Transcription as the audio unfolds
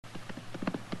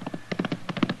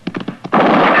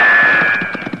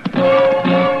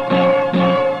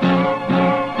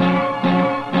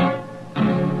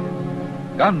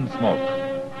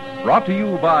Gunsmoke. Brought to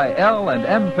you by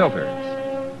L&M Filters.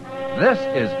 This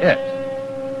is it.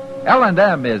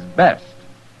 L&M is best.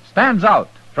 Stands out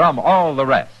from all the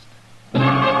rest.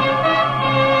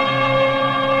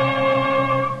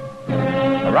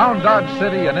 Around Dodge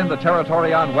City and in the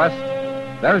territory on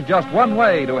West, there's just one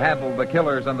way to handle the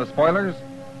killers and the spoilers,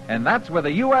 and that's with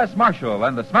a U.S. Marshal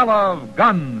and the smell of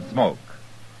gun smoke.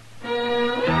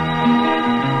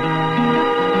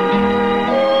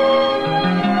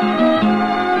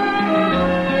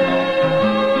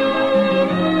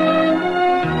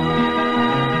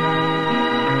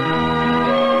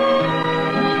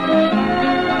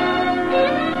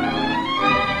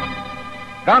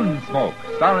 Gunsmoke,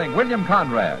 starring William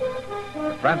Conrad.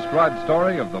 The transcribed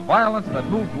story of the violence that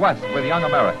moved west with young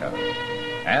America.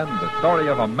 And the story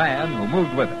of a man who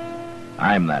moved with it.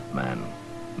 I'm that man.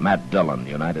 Matt Dillon,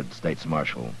 United States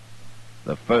Marshal.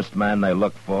 The first man they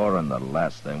look for and the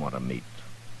last they want to meet.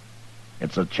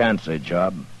 It's a chancy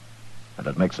job, and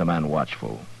it makes a man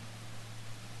watchful.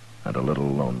 And a little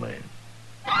lonely.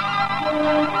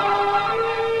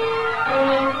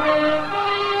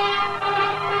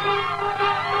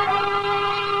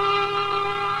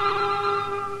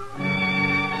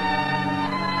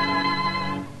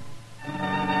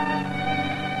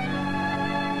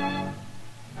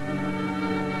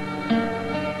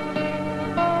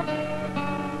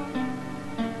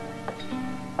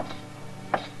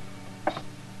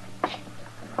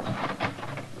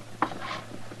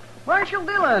 Marshal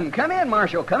Dillon, come in,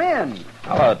 Marshal, come in.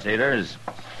 Hello, Teeters.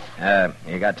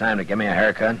 You got time to give me a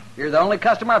haircut? You're the only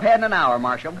customer I've had in an hour,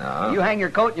 Marshal. Oh. You hang your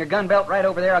coat and your gun belt right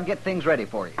over there. I'll get things ready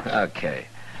for you. Okay.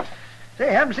 Say,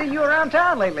 I haven't seen you around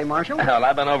town lately, Marshal. Well,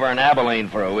 I've been over in Abilene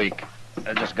for a week.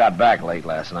 I just got back late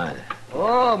last night.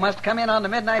 Oh, must have come in on the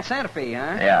midnight Santa Fe,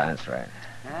 huh? Yeah, that's right.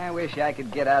 I wish I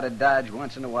could get out of Dodge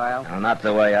once in a while. Well, not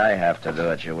the way I have to do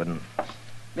it, you wouldn't.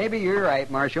 Maybe you're right,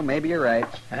 Marshal. Maybe you're right.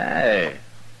 Hey,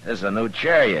 this is a new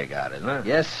chair you got, isn't it?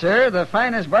 Yes, sir. The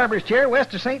finest barber's chair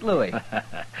west of St. Louis.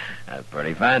 That's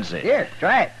pretty fancy. Here,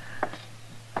 try it.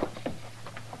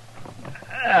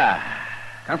 Ah.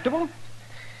 Comfortable?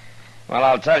 Well,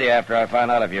 I'll tell you after I find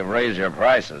out if you've raised your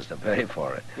prices to pay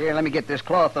for it. Here, let me get this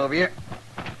cloth over you.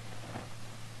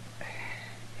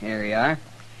 Here you are.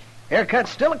 Haircut's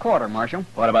still a quarter, Marshal.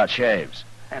 What about shaves?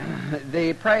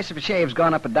 The price of a shave's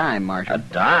gone up a dime, Marshal. A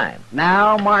dime?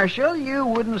 Now, Marshal, you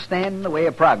wouldn't stand in the way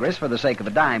of progress for the sake of a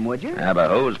dime, would you? Yeah, but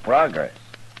whose progress?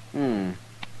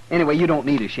 Anyway, you don't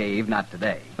need a shave, not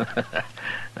today.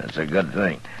 That's a good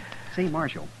thing. Say,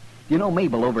 Marshal, you know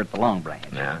Mabel over at the Long Branch?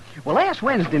 Yeah? Well, last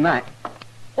Wednesday night...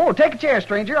 Oh, take a chair,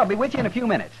 stranger. I'll be with you in a few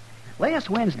minutes. Last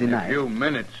Wednesday night... A few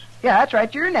minutes. Yeah, that's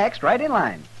right. You're next, right in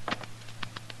line.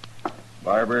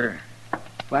 Barber,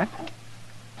 What?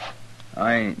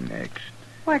 I ain't next.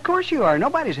 Why, of course you are.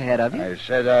 Nobody's ahead of you. I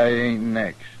said I ain't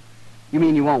next. You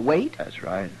mean you won't wait? That's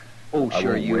right. Oh, I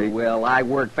sure won't you wait. will. I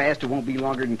work fast. It won't be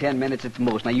longer than 10 minutes at the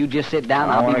most. Now, you just sit down.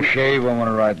 I I'll want be... to shave. I want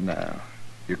to right now.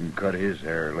 You can cut his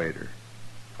hair later.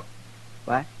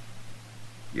 What?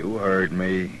 You heard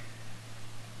me.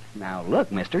 Now, look,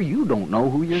 mister, you don't know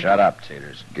who you're... Shut up,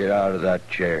 Teeters. Get out of that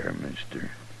chair, mister.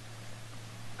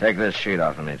 Take this sheet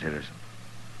off of me, Teeters.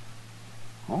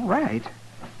 All right.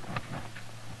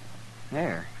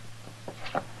 There.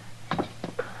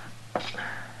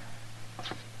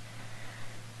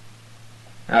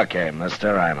 Okay,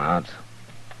 mister, I'm out.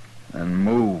 And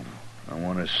move. I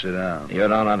want to sit down. You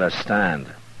don't understand.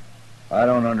 I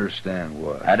don't understand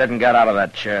what. I didn't get out of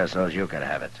that chair so as you could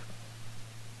have it.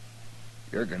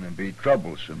 You're going to be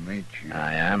troublesome, ain't you?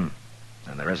 I am.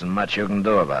 And there isn't much you can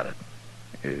do about it.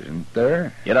 Isn't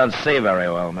there? You don't see very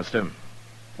well, mister.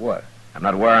 What? I'm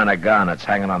not wearing a gun. It's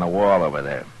hanging on the wall over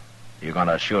there. You going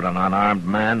to shoot an unarmed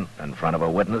man in front of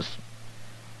a witness?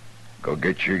 Go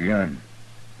get your gun.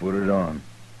 Put it on.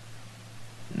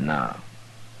 No.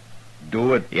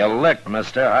 Do it. You licked,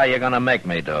 mister. How you going to make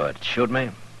me do it? Shoot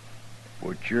me?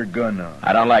 Put your gun on.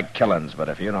 I don't like killings, but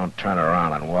if you don't turn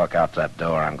around and walk out that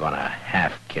door, I'm going to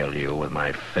half-kill you with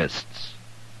my fists.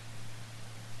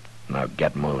 Now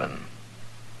get moving.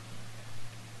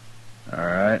 All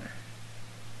right.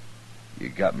 You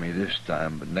got me this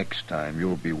time, but next time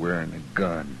you'll be wearing a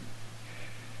gun.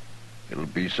 It'll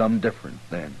be some different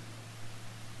then.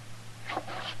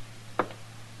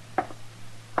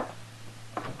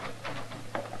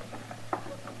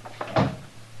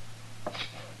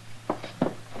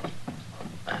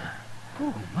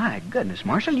 Oh, my goodness,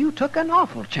 Marshal, you took an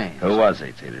awful chance. Who was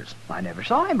he, Teeters? I never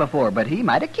saw him before, but he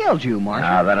might have killed you, Marshal.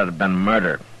 Now, that'd have been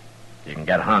murder. You can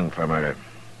get hung for murder.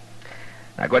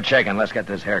 Now, quit shaking. Let's get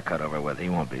this haircut over with. He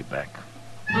won't be back.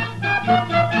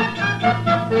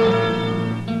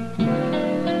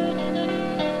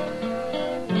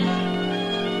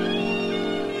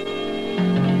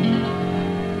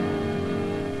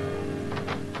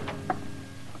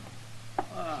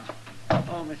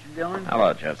 Mr. Dillon.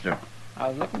 Hello, Chester. I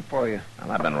was looking for you.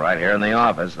 Well, I've been right here in the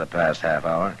office the past half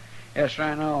hour. Yes, sir,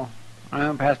 I know. I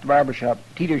went past the barber shop.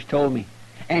 Teeters told me.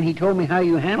 And he told me how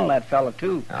you handle that fella,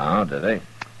 too. Oh, did he?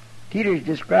 Teeters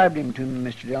described him to me,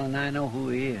 Mr. Dillon, and I know who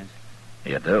he is.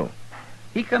 You do?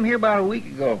 He come here about a week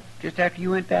ago, just after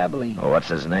you went to Abilene. Well, what's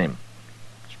his name?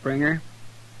 Springer.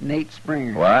 Nate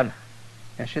Springer. What?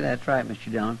 Yes, sir, that's right,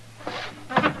 Mr. Dillon.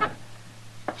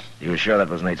 You sure that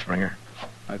was Nate Springer?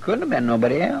 I couldn't have been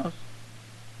nobody else.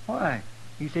 Why?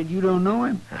 You said you don't know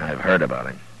him? I've heard about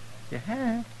him. You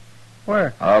have?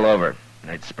 Where? All over.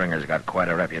 Nate Springer's got quite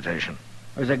a reputation.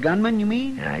 Was a gunman, you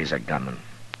mean? Yeah, he's a gunman.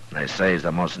 They say he's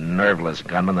the most nerveless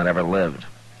gunman that ever lived.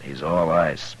 He's all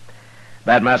ice.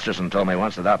 Bat Masterson told me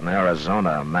once that out in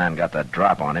Arizona, a man got the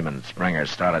drop on him and Springer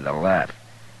started to laugh.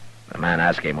 The man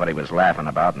asked him what he was laughing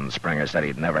about, and Springer said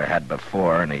he'd never had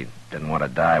before, and he didn't want to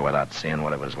die without seeing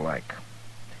what it was like.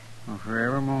 Oh,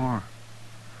 forevermore.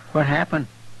 What happened?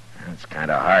 It's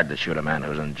kind of hard to shoot a man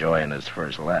who's enjoying his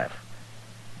first laugh.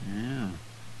 Yeah.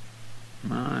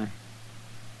 My.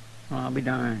 Well, I'll be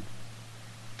darned.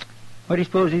 What do you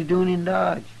suppose he's doing in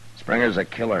Dodge? Springer's a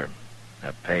killer.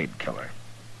 A paid killer.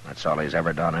 That's all he's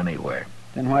ever done anywhere.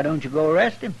 Then why don't you go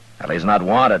arrest him? Well, he's not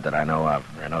wanted that I know of.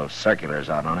 There are no circulars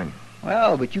out on him.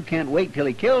 Well, but you can't wait till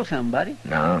he kills somebody.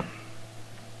 No.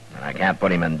 And I can't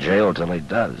put him in jail till he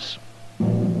does.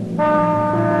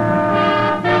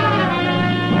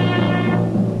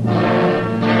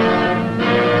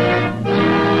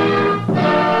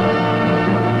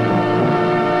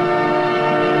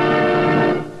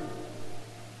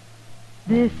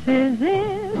 This is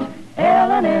it,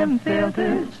 L&M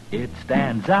Filters. It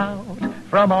stands out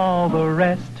from all the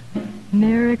rest.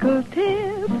 Miracle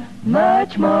tip,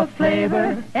 much more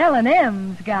flavor.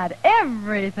 L&M's got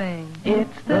everything.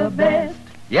 It's the best.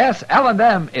 Yes,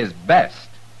 L&M is best.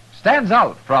 Stands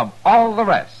out from all the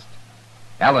rest.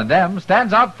 L&M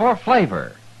stands out for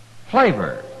flavor.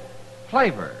 Flavor.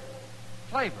 Flavor.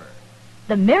 Flavor.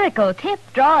 The Miracle Tip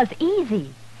draws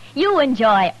easy. You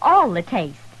enjoy all the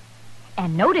taste.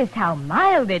 And notice how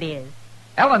mild it is.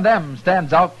 L&M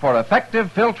stands out for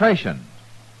effective filtration.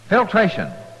 Filtration.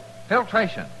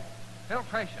 Filtration.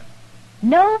 Filtration.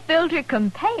 No filter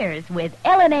compares with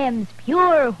L&M's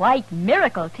pure white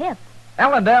Miracle Tip.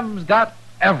 L&M's got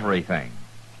everything.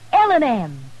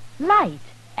 L&M, light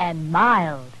and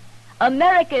mild.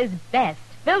 America's best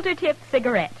filter tip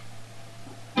cigarette.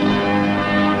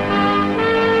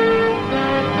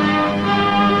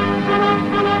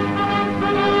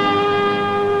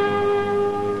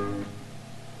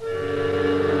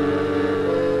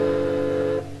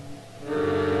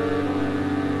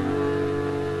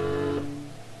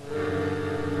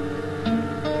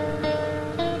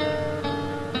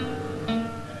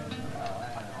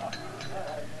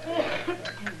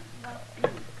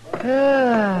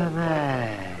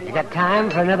 You got time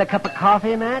for another cup of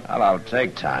coffee, Matt? Well, I'll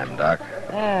take time, Doc.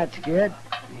 That's good.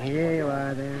 Here you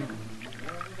are, there.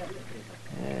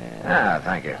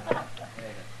 Thank you.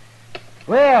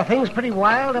 Well, things pretty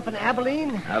wild up in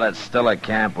Abilene? Well, it's still a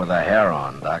camp with a hair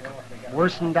on, Doc.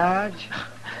 Worse than Dodge?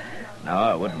 No,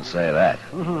 I wouldn't say that.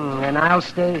 And I'll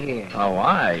stay here. Oh,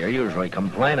 why? You're usually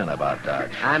complaining about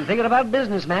Dodge. I'm thinking about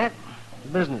business, Matt.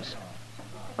 Business.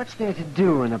 What's there to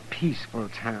do in a peaceful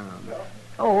town?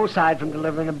 Oh, aside from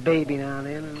delivering a baby now and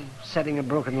then and setting a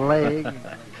broken leg.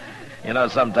 You know,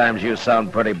 sometimes you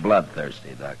sound pretty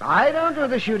bloodthirsty, Doc. I don't do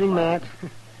the shooting, Matt.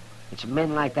 It's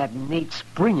men like that Nate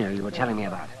Springer you were telling me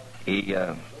about.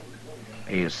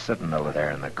 He's sitting over there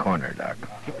in the corner, Doc.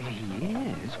 He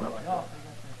is? Well,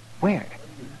 where?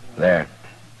 There.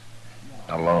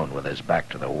 Alone with his back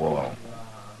to the wall.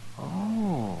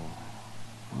 Oh.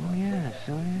 Oh, yes.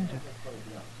 Oh, yes.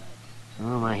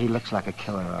 Oh, my, he looks like a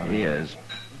killer, all right. He is.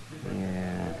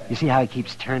 Yeah. You see how he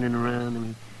keeps turning around? I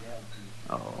mean,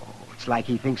 oh, it's like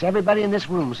he thinks everybody in this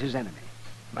room's his enemy.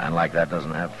 Man like that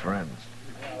doesn't have friends.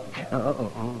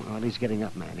 Oh, he's getting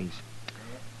up, man.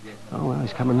 Oh, well,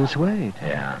 he's coming this way.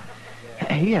 Yeah.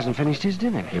 He hasn't finished his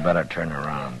dinner. You better turn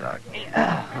around, Doc.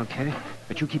 Okay.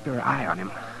 But you keep your eye on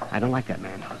him. I don't like that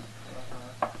man.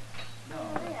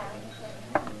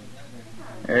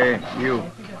 Hey, you.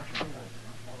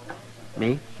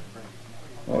 Me?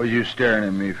 What was you staring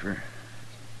at me for?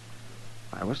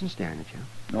 I wasn't staring at you.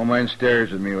 No man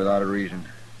stares at me without a reason.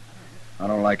 I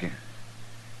don't like it.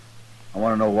 I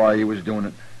want to know why you was doing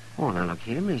it. Oh, now look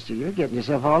here, mister. You're getting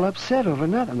yourself all upset over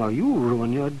nothing. Well, you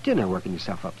ruin your dinner working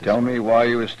yourself up this Tell way. me why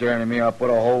you was staring at me. I'll put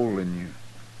a hole in you.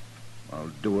 I'll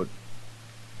do it.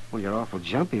 Well, you're awful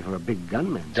jumpy for a big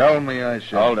gunman. Tell me, I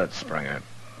said. Hold it, Springer.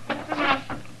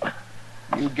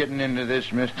 You getting into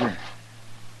this, mister?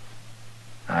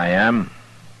 I am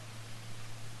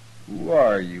Who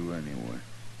are you, anyway?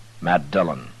 Matt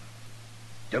Dillon.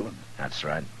 Dillon. That's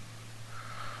right.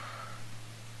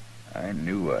 I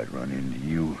knew I'd run into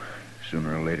you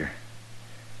sooner or later.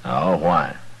 Oh,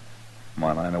 why?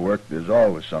 My line of work, there's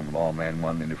always some lawman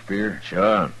wanting to interfere.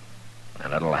 Sure.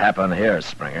 And it'll happen here,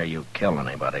 Springer. You kill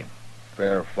anybody.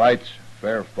 Fair fight's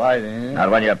fair fight, ain't it?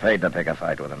 Not when you're paid to pick a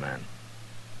fight with a man.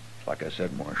 Like I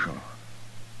said, Marshal,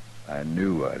 I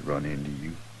knew I'd run into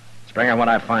you. Springer, when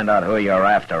I find out who you're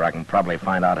after, I can probably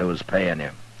find out who's paying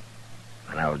you.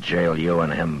 And I'll jail you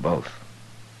and him both.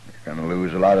 You're going to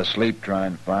lose a lot of sleep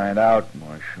trying to find out,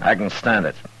 Marshal. I can stand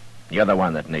it. You're the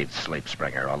one that needs sleep,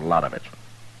 Springer, a lot of it.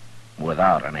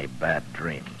 Without any bad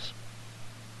dreams.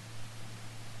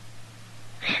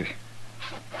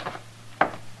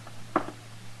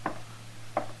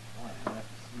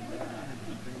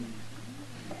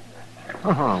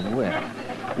 Oh, well.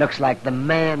 Looks like the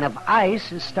man of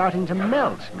ice is starting to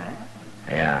melt, man.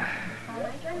 Yeah.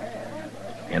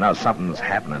 You know, something's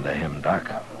happening to him, Doc.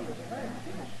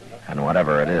 And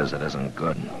whatever it isn't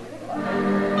good.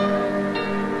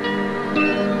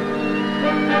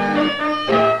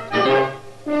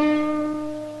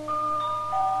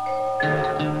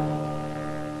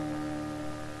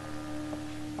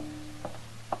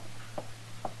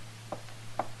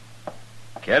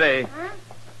 Kitty. Huh?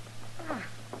 Oh,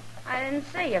 I didn't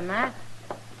see you, Matt.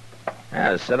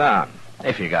 Yeah, sit down,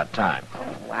 if you got time.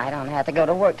 Oh, I don't have to go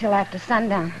to work till after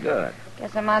sundown. Good.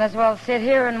 Guess I might as well sit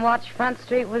here and watch Front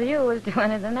Street with you as do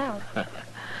anything else.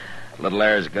 Little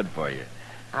air is good for you.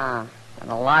 Ah, and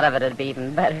a lot of it would be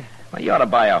even better. Well, you ought to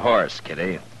buy a horse,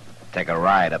 Kitty. Take a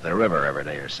ride up the river every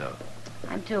day or so.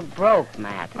 I'm too broke,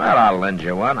 Matt. Well, I'll lend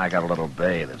you one. I got a little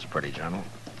bay that's pretty gentle.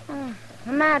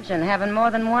 Imagine having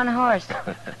more than one horse.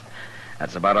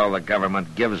 That's about all the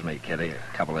government gives me, Kitty.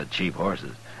 A couple of cheap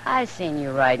horses. I seen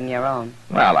you riding your own.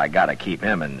 Well, I gotta keep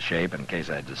him in shape in case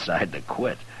I decide to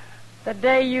quit. The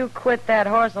day you quit, that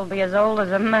horse will be as old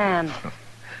as a man.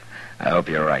 I hope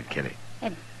you're right, Kitty.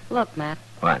 Hey, look, Matt.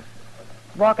 What?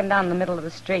 Walking down the middle of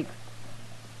the street.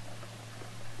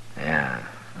 Yeah,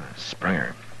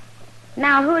 Springer.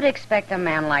 Now, who'd expect a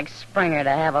man like Springer to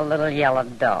have a little yellow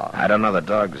dog? I don't know the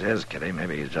dog's his, Kitty.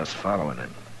 Maybe he's just following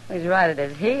him. He's right at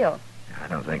his heel. I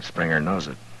don't think Springer knows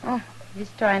it. Oh, he's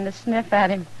trying to sniff at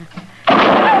him.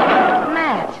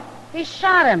 Matt, he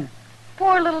shot him.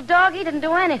 Poor little dog, he didn't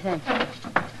do anything.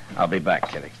 I'll be back,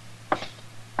 Kitty.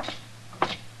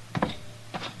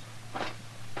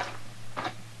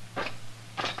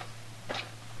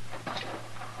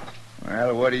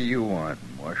 Well, what do you want,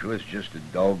 Marshal? It's just a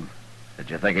dog. Did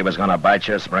you think he was going to bite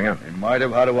you, Springer? It might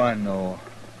have. How do I know?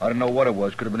 I don't know what it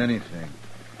was. Could have been anything.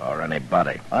 Or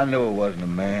anybody. I knew it wasn't a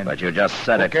man. But you just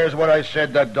said Who it. cares what I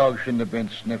said? That dog shouldn't have been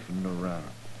sniffing around.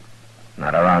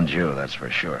 Not around you, that's for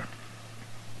sure.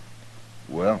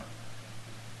 Well,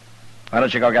 Why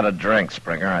don't you go get a drink,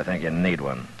 Springer? I think you need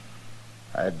one.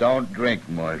 I don't drink,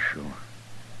 Marshal.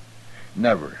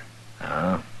 Never.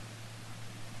 Huh?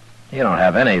 You don't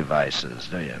have any vices,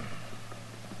 do you?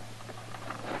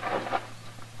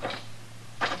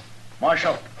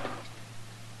 Marshal.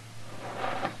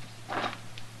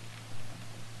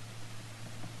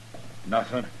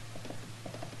 Nothing.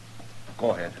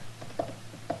 Go ahead.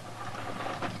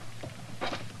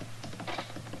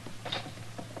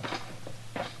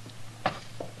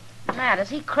 Matt, is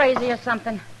he crazy or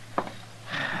something?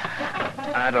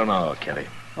 I don't know, Kitty.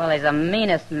 Well, he's the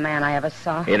meanest man I ever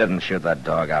saw. He didn't shoot that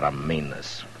dog out of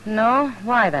meanness. No?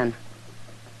 Why then?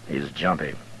 He's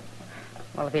jumpy.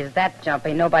 Well, if he's that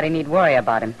jumpy, nobody need worry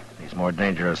about him. He's more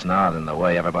dangerous now than the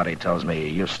way everybody tells me he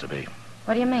used to be.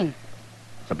 What do you mean?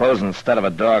 Suppose instead of a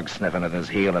dog sniffing at his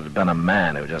heel, it had been a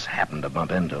man who just happened to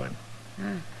bump into him.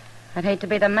 I'd hate to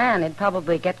be the man. He'd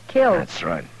probably get killed. That's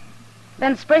right.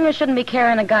 Then Springer shouldn't be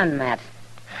carrying a gun, Matt.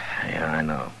 Yeah, I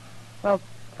know. Well,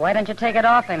 why don't you take it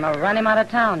off him or run him out of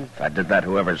town? If I did that,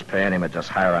 whoever's paying him would just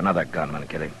hire another gunman,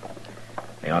 Kitty.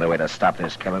 The only way to stop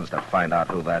this killing is to find out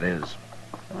who that is.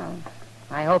 Well,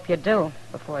 I hope you do,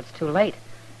 before it's too late.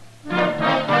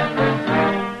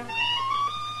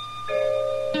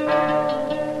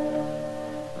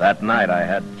 That night, I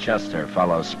had Chester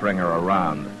follow Springer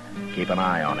around, keep an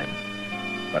eye on him.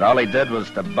 But all he did was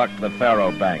to buck the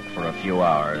faro bank for a few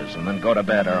hours and then go to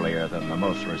bed earlier than the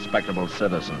most respectable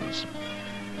citizens.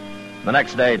 The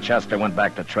next day, Chester went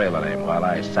back to trailing him while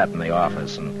I sat in the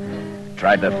office and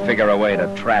tried to figure a way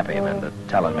to trap him into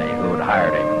telling me who'd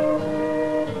hired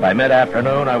him. By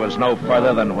mid-afternoon, I was no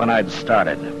further than when I'd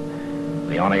started.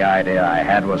 The only idea I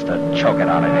had was to choke it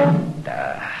out of him.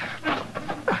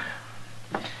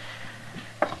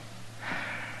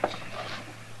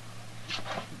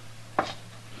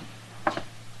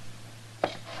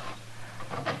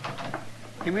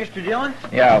 Hey, Mr. Dillon?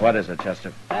 Yeah, what is it,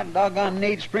 Chester? That doggone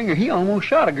Nate Springer, he almost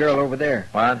shot a girl over there.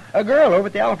 What? A girl over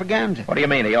at the Alfraganza. What do you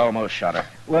mean he almost shot her?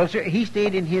 Well, sir, he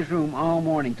stayed in his room all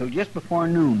morning till just before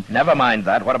noon. Never mind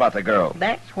that. What about the girl?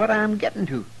 That's what I'm getting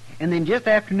to. And then just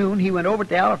after noon, he went over to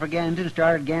the Alfraganza and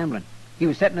started gambling. He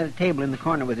was sitting at a table in the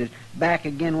corner with his back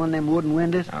against one of them wooden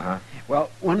windows. Uh-huh.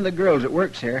 Well, one of the girls that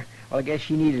works there, well, I guess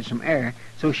she needed some air,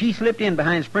 so she slipped in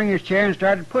behind Springer's chair and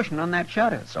started pushing on that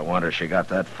shutter. It's a wonder she got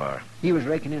that far. He was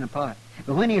raking in a pot.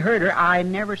 But when he heard her, I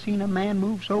never seen a man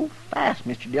move so fast,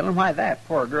 Mr. Dillon. Why, that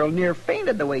poor girl near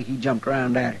fainted the way he jumped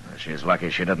around at her. She's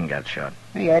lucky she didn't get shot.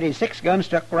 He had his 6-gun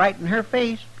stuck right in her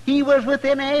face. He was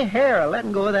within a hair of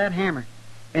letting go of that hammer.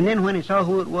 And then when he saw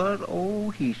who it was,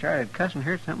 oh, he started cussing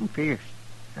her something fierce.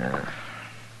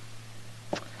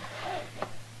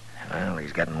 Well,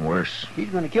 he's getting worse. He's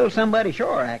going to kill somebody,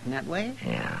 sure, acting that way.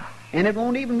 Yeah. And it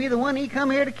won't even be the one he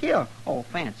come here to kill. Oh,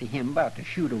 fancy him about to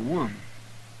shoot a woman.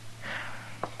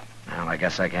 Well, I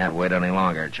guess I can't wait any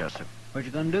longer, Chester. What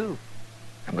you going to do?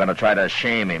 I'm going to try to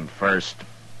shame him first.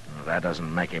 If that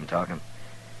doesn't make him talking,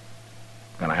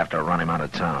 I'm going to have to run him out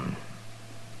of town.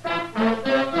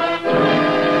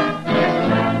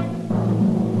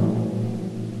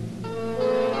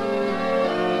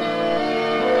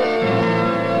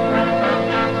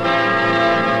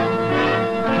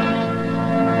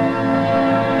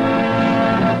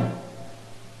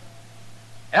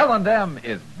 L&M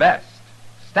is best.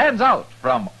 Stands out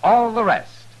from all the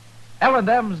rest.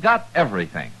 L&M's got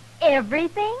everything.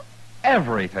 Everything?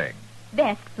 Everything.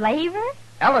 Best flavor?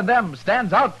 L&M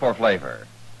stands out for flavor.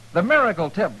 The miracle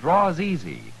tip draws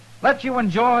easy. Lets you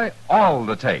enjoy all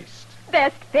the taste.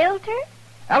 Best filter?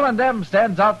 L&M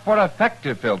stands out for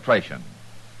effective filtration.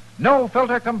 No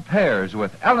filter compares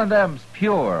with L&M's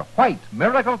pure white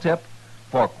miracle tip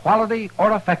for quality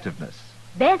or effectiveness.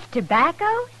 Best tobacco?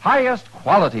 Highest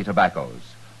quality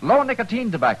tobaccos. Low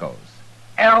nicotine tobaccos.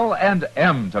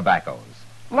 L&M tobaccos.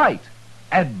 Light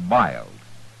and mild.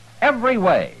 Every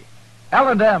way,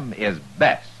 L&M is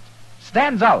best.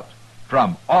 Stands out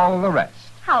from all the rest.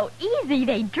 How easy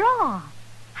they draw.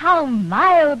 How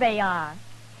mild they are.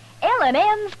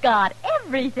 L&M's got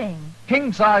everything.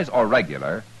 King size or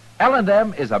regular,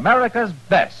 L&M is America's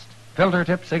best filter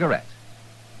tip cigarette.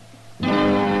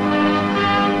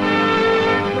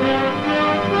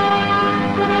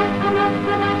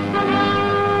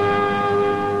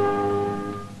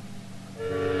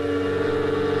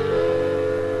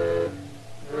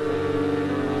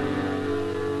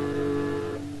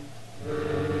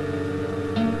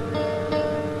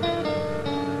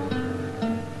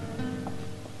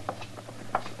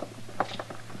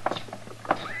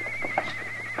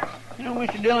 You know,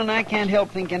 Mr. Dillon, I can't help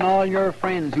thinking all your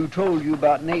friends who told you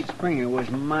about Nate Springer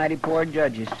was mighty poor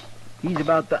judges. He's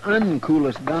about the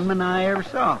uncoolest gunman I ever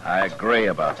saw. I agree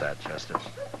about that, Chester.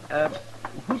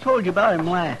 Who told you about him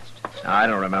last? I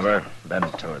don't remember. Been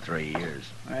 2 or 3 years.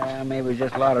 Well, maybe it was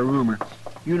just a lot of rumor.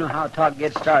 You know how talk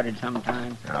gets started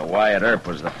sometimes. Wyatt Earp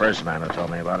was the first man who told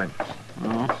me about him.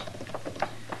 Oh?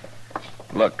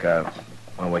 Look,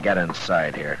 when we get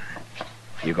inside here,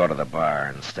 you go to the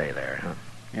bar and stay there, huh?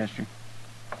 Yes, sir.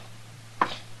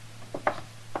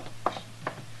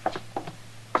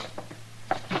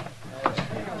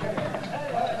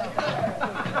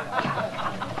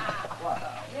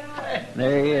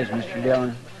 There he is, Mr.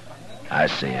 Dillon. I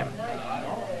see him.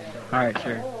 All right,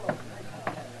 sir.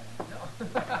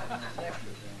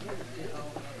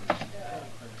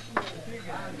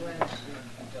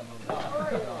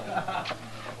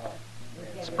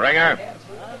 Springer.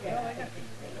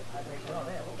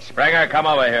 Springer, come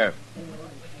over here.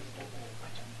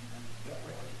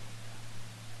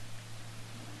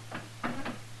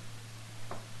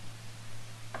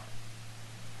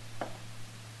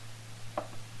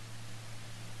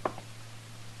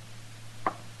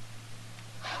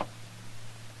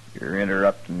 You're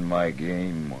interrupting my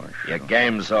game, Marshal. Your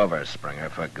game's over, Springer,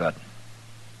 for good.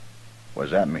 What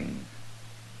does that mean?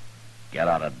 Get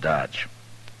out of Dodge.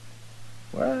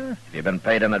 What? If you've been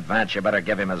paid in advance, you better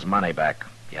give him his money back.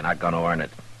 You're not going to earn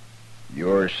it.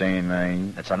 You're saying I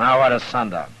ain't? It's an hour to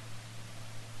sundown.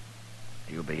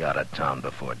 You'll be out of town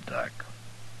before dark.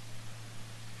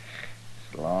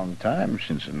 It's a long time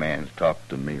since a man's talked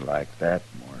to me like that,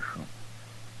 Marshal.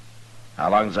 How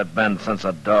long's it been since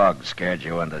a dog scared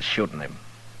you into shooting him?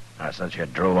 Or since you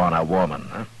drew on a woman,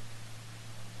 huh?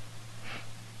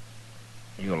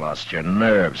 You lost your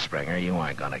nerve, Springer. You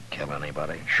ain't gonna kill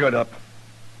anybody. Shut up.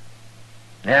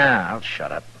 Yeah, I'll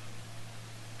shut up.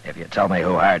 If you tell me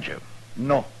who hired you.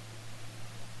 No,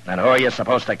 Then who are you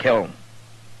supposed to kill?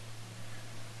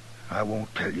 I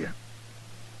won't tell you.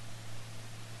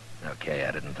 Okay,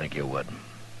 I didn't think you would.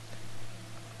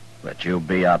 But you'll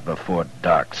be out before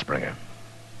dark, Springer.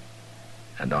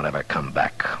 And don't ever come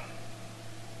back.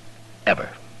 Ever.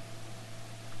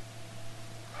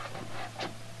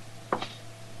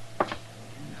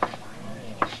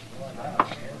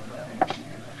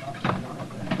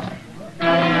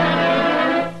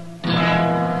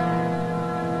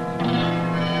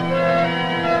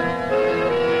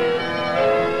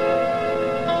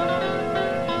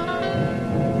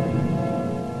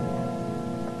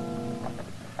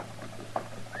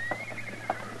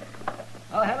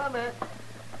 Oh, hello, Matt.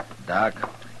 Doc?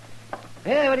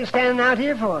 Yeah, what are you standing out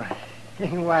here for?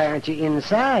 Why aren't you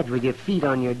inside with your feet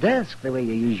on your desk the way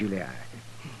you usually are?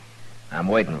 I'm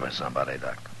waiting for somebody,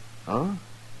 Doc. Oh?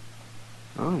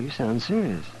 Oh, you sound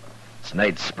serious. It's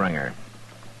Nate Springer.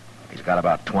 He's got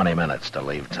about 20 minutes to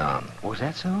leave town. Oh, is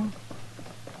that so?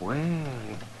 Well,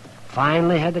 you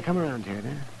finally had to come around here,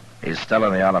 huh? He's still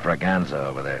in the Alafraganza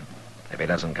over there. If he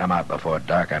doesn't come out before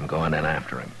dark, I'm going in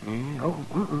after him. Yeah.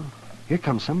 Oh, here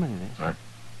comes somebody. What?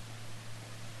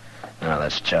 No,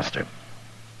 that's Chester.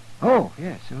 Oh,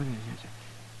 yes.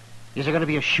 Is there going to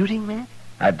be a shooting, Matt?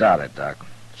 I doubt it, Doc.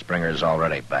 Springer's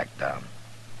already back down.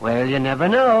 Well, you never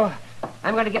know.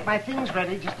 I'm going to get my things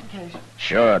ready just in case.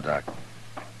 Sure, Doc.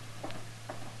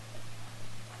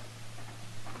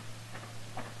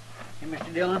 Hey,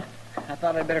 Mr. Dillon, I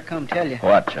thought I'd better come tell you.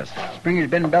 What, Chester? Springer's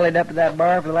been bellied up at that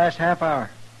bar for the last half hour.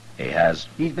 He has?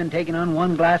 He's been taking on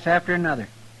one glass after another.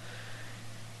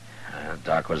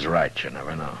 Doc was right. You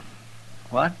never know.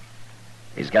 What?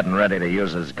 He's getting ready to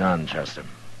use his gun, Chester.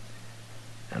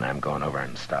 And I'm going over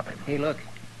and stop him. Hey, look.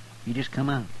 You just come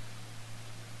out.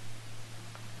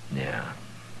 Yeah.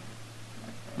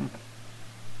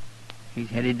 He's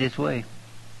headed this way.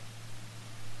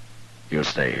 You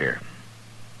stay here.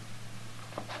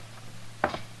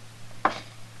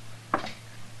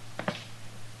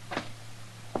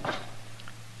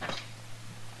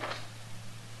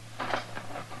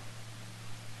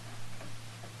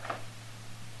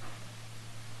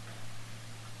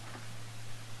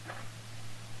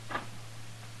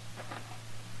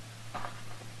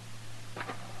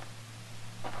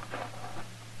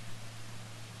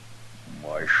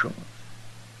 Marshal,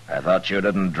 I thought you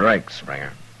didn't drink,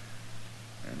 Springer.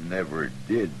 I never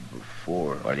did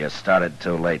before. Well, you started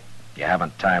too late. You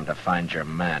haven't time to find your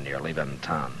man. You're leaving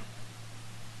town.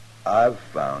 I've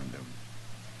found him.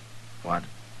 What?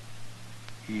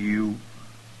 You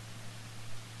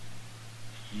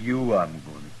I'm going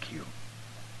to kill.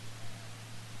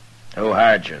 Who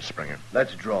hired you, Springer?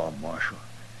 Let's draw, Marshal.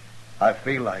 I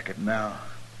feel like it now.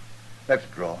 Let's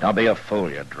draw. Don't be a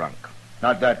fool. You're drunk.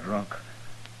 Not that drunk.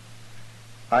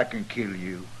 I can kill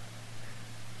you.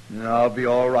 And I'll be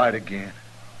all right again.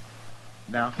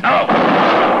 Now. No!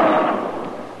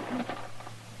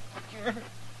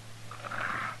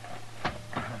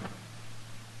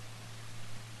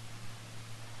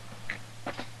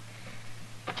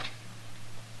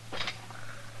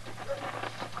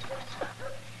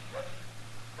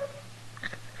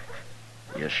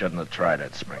 You shouldn't have tried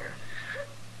it, Springer.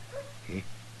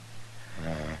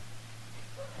 I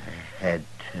had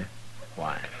to.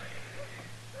 Why?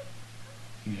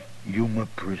 Yuma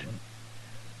prison.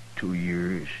 2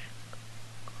 years.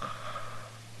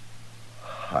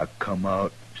 I come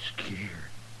out scared.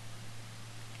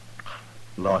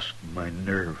 Lost my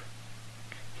nerve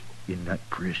in that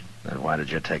prison. Then why did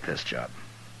you take this job?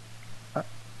 I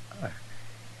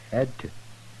had to.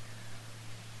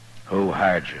 Who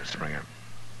hired you, Springer?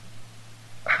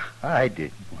 I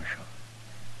did, Marshal.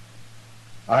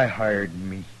 I hired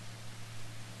me.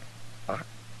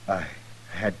 I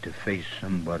had to face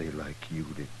somebody like you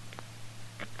to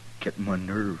get my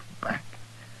nerve back.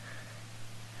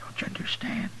 Don't you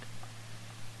understand?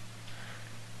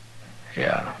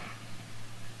 Yeah.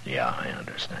 Yeah, I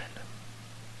understand.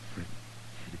 It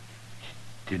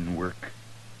didn't work.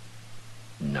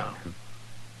 No.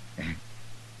 And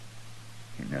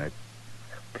I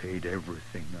paid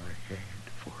everything I had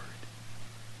for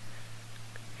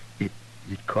it.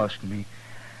 It cost me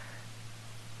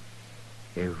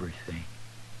everything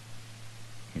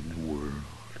in the world.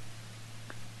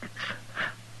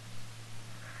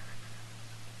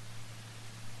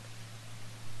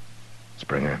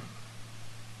 Springer.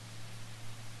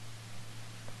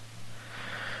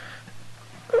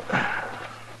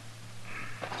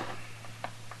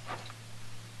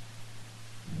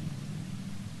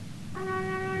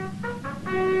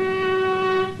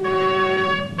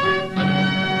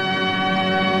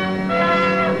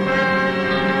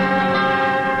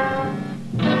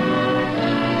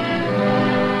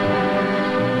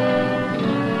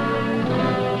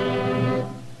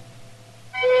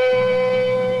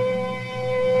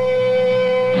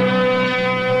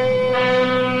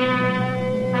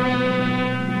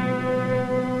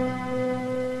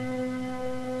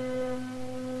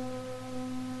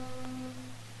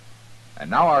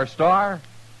 now our star,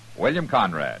 William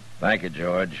Conrad. Thank you,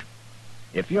 George.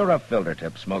 If you're a filter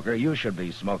tip smoker, you should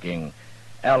be smoking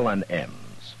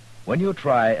L&M's. When you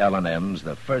try L&M's,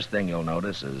 the first thing you'll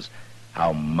notice is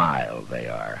how mild they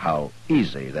are, how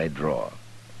easy they draw.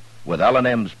 With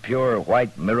L&M's pure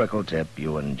white miracle tip,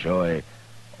 you enjoy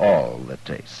all the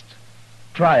taste.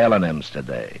 Try L&M's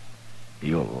today.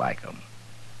 You'll like them.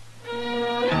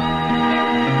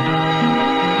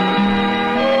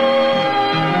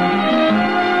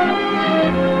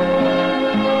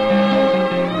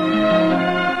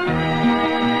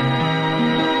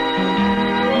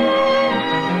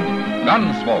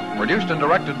 Gunsmoke, produced and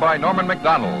directed by Norman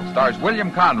McDonald, stars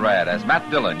William Conrad as Matt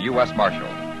Dillon, U.S. Marshal.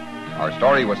 Our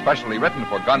story was specially written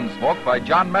for Gunsmoke by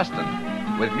John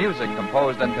Meston, with music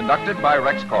composed and conducted by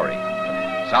Rex Corey.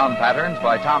 Sound patterns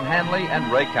by Tom Hanley and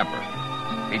Ray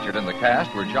Kemper. Featured in the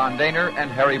cast were John Daner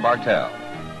and Harry Bartell.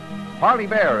 Parley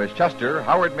Bear is Chester,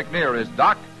 Howard McNear is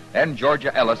Doc, and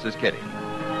Georgia Ellis is Kitty.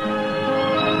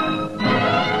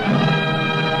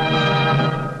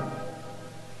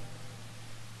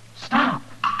 Stop.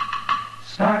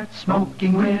 Start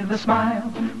smoking with a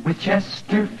smile with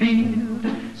Chesterfield.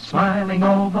 Smiling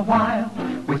all the while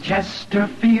with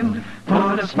Chesterfield.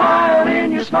 Put a smile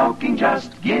in your smoking,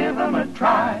 just give 'em a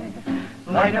try.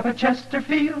 Light up a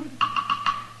Chesterfield,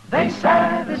 they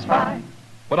satisfy.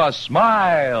 Put a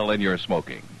smile in your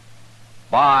smoking.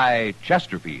 Buy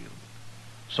Chesterfield.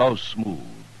 So smooth,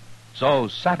 so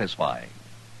satisfying.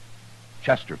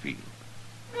 Chesterfield.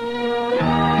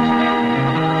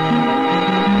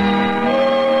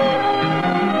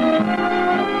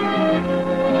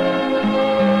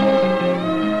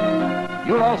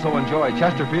 You'll also enjoy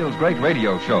Chesterfield's great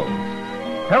radio shows.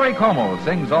 Perry Como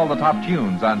sings all the top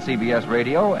tunes on CBS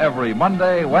Radio every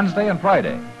Monday, Wednesday, and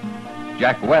Friday.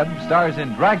 Jack Webb stars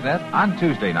in Dragnet on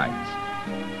Tuesday nights.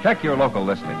 Check your local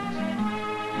listings.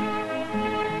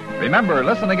 Remember,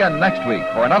 listen again next week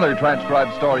for another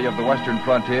transcribed story of the Western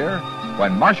frontier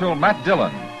when Marshal Matt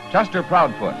Dillon, Chester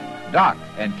Proudfoot, Doc,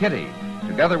 and Kitty,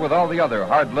 together with all the other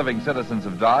hard-living citizens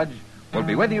of Dodge, will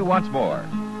be with you once more.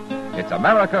 It's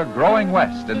America growing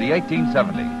west in the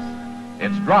 1870s.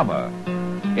 It's drama.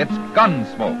 It's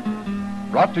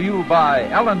Gunsmoke. Brought to you by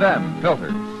L&M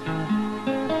Filters.